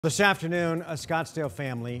This afternoon, a Scottsdale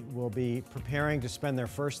family will be preparing to spend their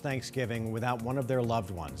first Thanksgiving without one of their loved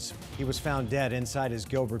ones. He was found dead inside his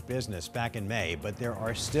Gilbert business back in May, but there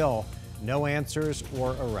are still no answers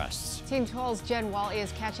or arrests. Team 12's Jen Wall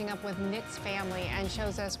is catching up with Nick's family and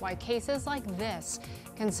shows us why cases like this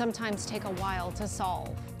can sometimes take a while to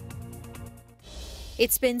solve.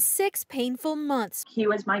 It's been 6 painful months. He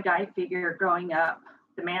was my guy figure growing up,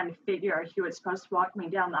 the man figure. He was supposed to walk me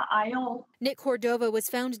down the aisle. Nick Cordova was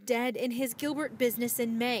found dead in his Gilbert business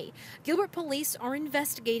in May. Gilbert police are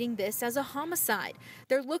investigating this as a homicide.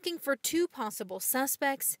 They're looking for 2 possible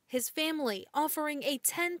suspects, his family offering a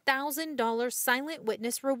 $10,000 silent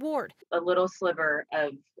witness reward. A little sliver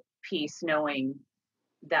of peace knowing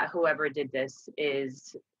that whoever did this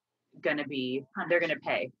is they're going to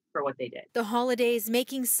pay for what they did. The holidays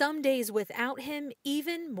making some days without him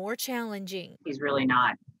even more challenging. He's really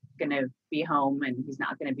not going to be home, and he's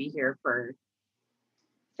not going to be here for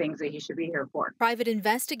things that he should be here for. Private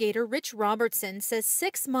investigator Rich Robertson says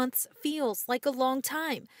 6 months feels like a long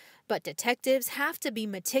time, but detectives have to be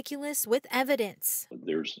meticulous with evidence.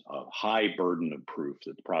 There's a high burden of proof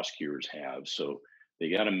that the prosecutors have, so they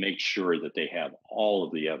got to make sure that they have all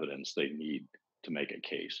of the evidence they need to make a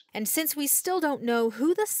case. And since we still don't know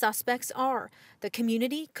who the suspects are, the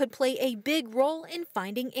community could play a big role in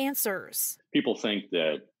finding answers. People think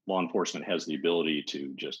that law enforcement has the ability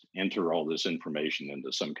to just enter all this information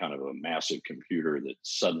into some kind of a massive computer that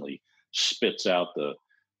suddenly spits out the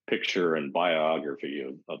picture and biography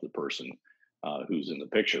of the person who's in the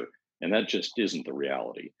picture. And that just isn't the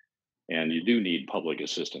reality. And you do need public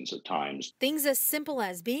assistance at times. Things as simple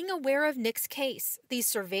as being aware of Nick's case, these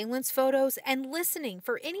surveillance photos, and listening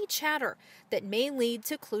for any chatter that may lead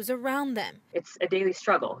to clues around them. It's a daily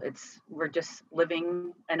struggle. We're just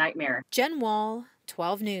living a nightmare. Jen Wall,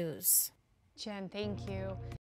 12 News. Jen, thank you.